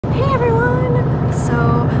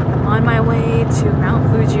to Mount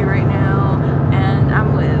Fuji right now, and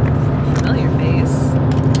I'm with familiar face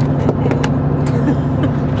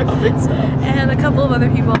and a couple of other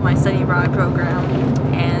people in my study abroad program.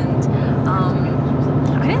 And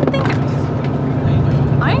I didn't think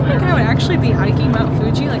I would actually be hiking Mount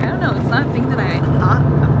Fuji. Like, I don't know, it's not a thing that I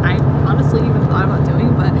honestly even thought about doing,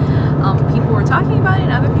 but people were talking about it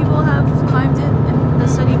and other people have climbed it in the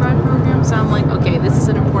study abroad program, so I'm like, okay, this is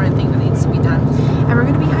an important thing that needs to be done. And we're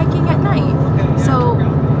going to be hiking at night, so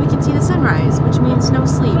we can see the sunrise, which means no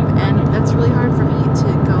sleep, and that's really hard for me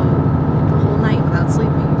to go the whole night without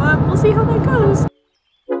sleeping, but we'll see how that goes.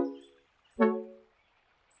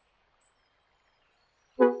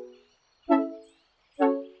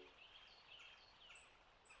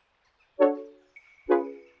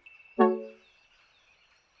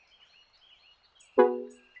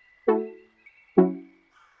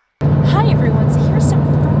 Hi everyone, so here's some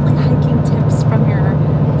friendly hiking tips from a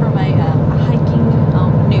hiking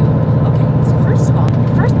noob. Okay, so first of all,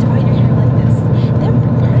 divide your hair like this, then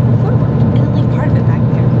bring part of it forward, and then leave part of it back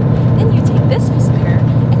there. Then you take this piece of hair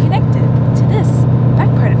and connect it to this back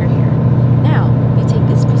part of your hair. Now, you take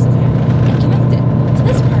this piece of hair and connect it to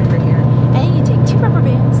this part of your hair, and you take 2 rubber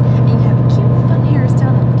bands, and you have a cute, fun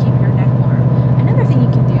hairstyle that will keep your neck warm. Another thing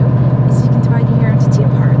you can do is you can divide your hair into 2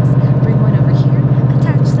 parts. Bring one over here,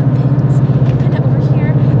 attach some pins, and pin it over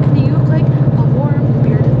here, and then you look like a warm,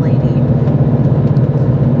 bearded lady.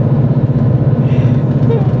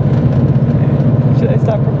 Should I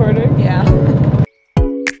stop recording? Yeah.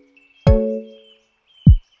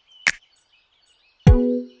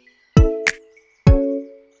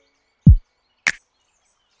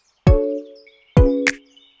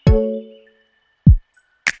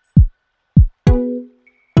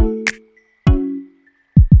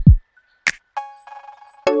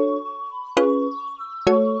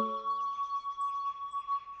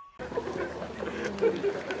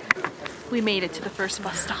 We made it to the first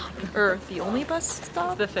bus stop, or the only bus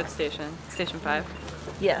stop? The 5th station, station 5.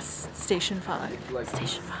 Yes, station 5.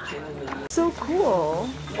 Station 5. So cool.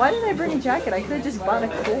 Why didn't I bring a jacket? I could have just bought a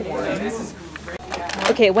cool one.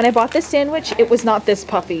 Okay, when I bought this sandwich, it was not this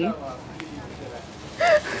puffy.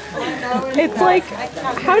 It's like,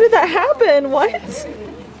 how did that happen? What?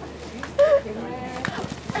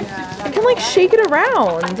 I can like shake it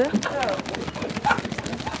around.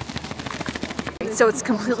 So it's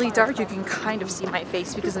completely dark. You can kind of see my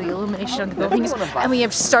face because of the illumination of the buildings. And we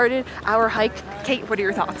have started our hike. Kate, what are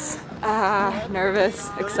your thoughts? Nervous,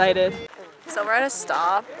 excited. So we're at a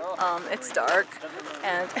stop. It's dark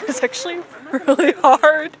and it's actually really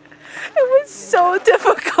hard. It was so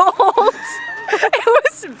difficult. It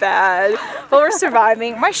was bad, but we're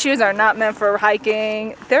surviving. My shoes are not meant for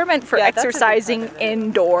hiking. They're meant for exercising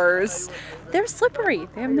indoors. They're slippery.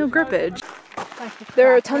 They have no grippage.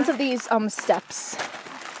 There are tons of these steps.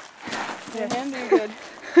 Your hands are good.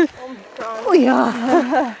 Oh my god. Oh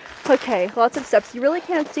yeah. Okay, lots of steps. You really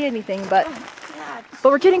can't see anything, but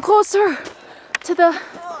we're getting closer to the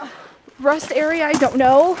rest area. I don't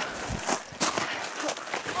know.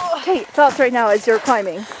 Kate, thoughts right now as you're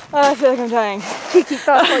climbing. I feel like I'm dying. Kiki,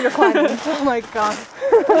 thoughts while you're climbing. Oh my god.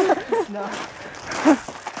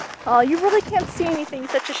 Oh, you really can't see anything.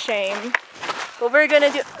 Such a shame. What we're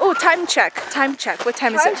gonna do? Oh, time check. Time check. What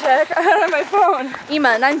time is it? Time check. I had it on my phone.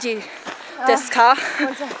 Ima, nanji desu ka?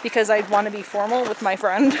 Because I want to be formal with my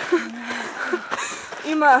friend.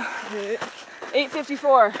 Ima,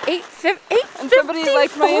 8:54. 8:54. And somebody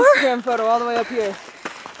liked my Instagram photo all the way up here.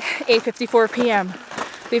 8:54 p.m.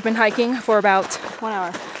 We've been hiking for about 1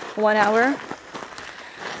 hour. 1 hour.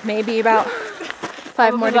 Maybe about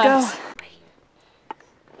 5 more to go.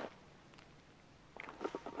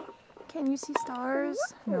 Can you see stars?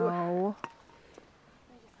 No.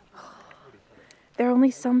 There are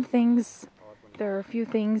only some things. There are a few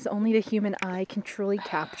things only the human eye can truly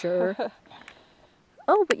capture.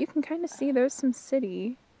 Oh, but you can kind of see there's some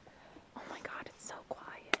city. Oh my god, it's so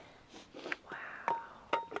quiet. Wow.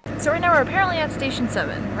 So right now we're apparently at station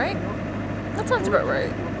 7, right? That sounds about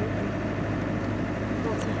right.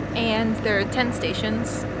 And there are 10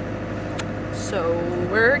 stations. So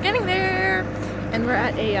we're getting there. And we're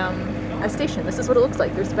at a station. This is what it looks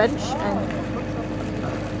like. There's a bench and,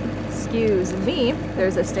 excuse me,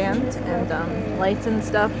 there's a stand and lights and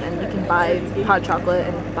stuff, and you can buy hot chocolate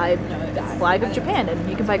and buy a flag of Japan, and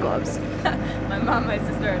you can buy gloves. My mom and my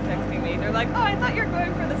sister are texting me. They're like, oh, I thought you were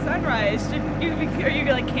going for the sunrise. Shouldn't you be, are you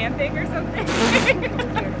like camping or something?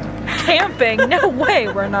 Camping? No way,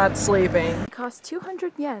 we're not sleeping. It costs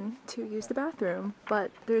 200 yen to use the bathroom,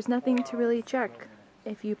 but there's nothing to really check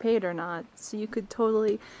if you paid or not, so you could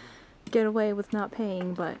totally get away with not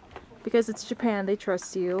paying, but because it's Japan, they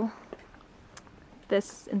trust you.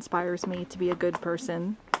 This inspires me to be a good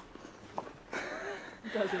person.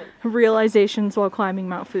 Does it? Realizations while climbing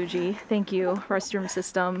Mount Fuji. Thank you, restroom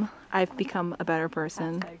system. I've become a better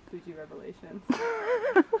person. Hashtag Fuji Revelations.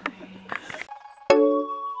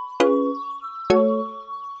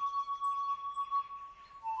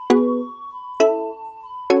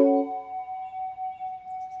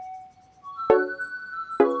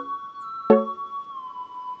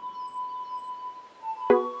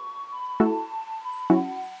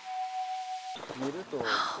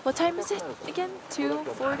 What time is it again?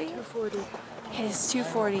 2:40? 2:40. It is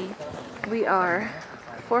 2:40. We are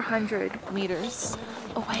 400 meters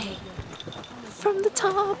away from the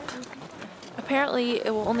top. Apparently it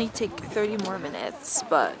will only take 30 more minutes,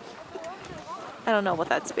 but I don't know what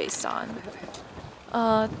that's based on.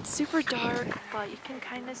 It's super dark, but you can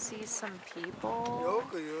kind of see some people.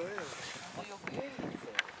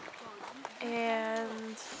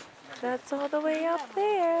 And that's all the way up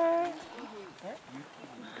there.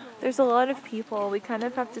 There's a lot of people. We kind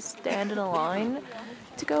of have to stand in a line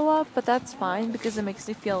to go up, but that's fine because it makes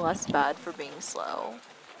me feel less bad for being slow.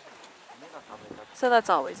 So that's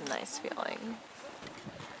always a nice feeling.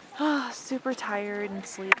 Super tired and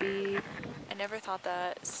sleepy. I never thought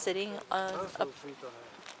that sitting on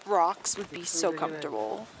rocks would be so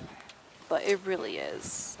comfortable, but it really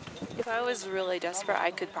is. If I was really desperate,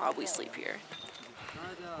 I could probably sleep here.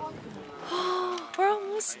 We're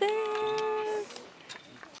almost there!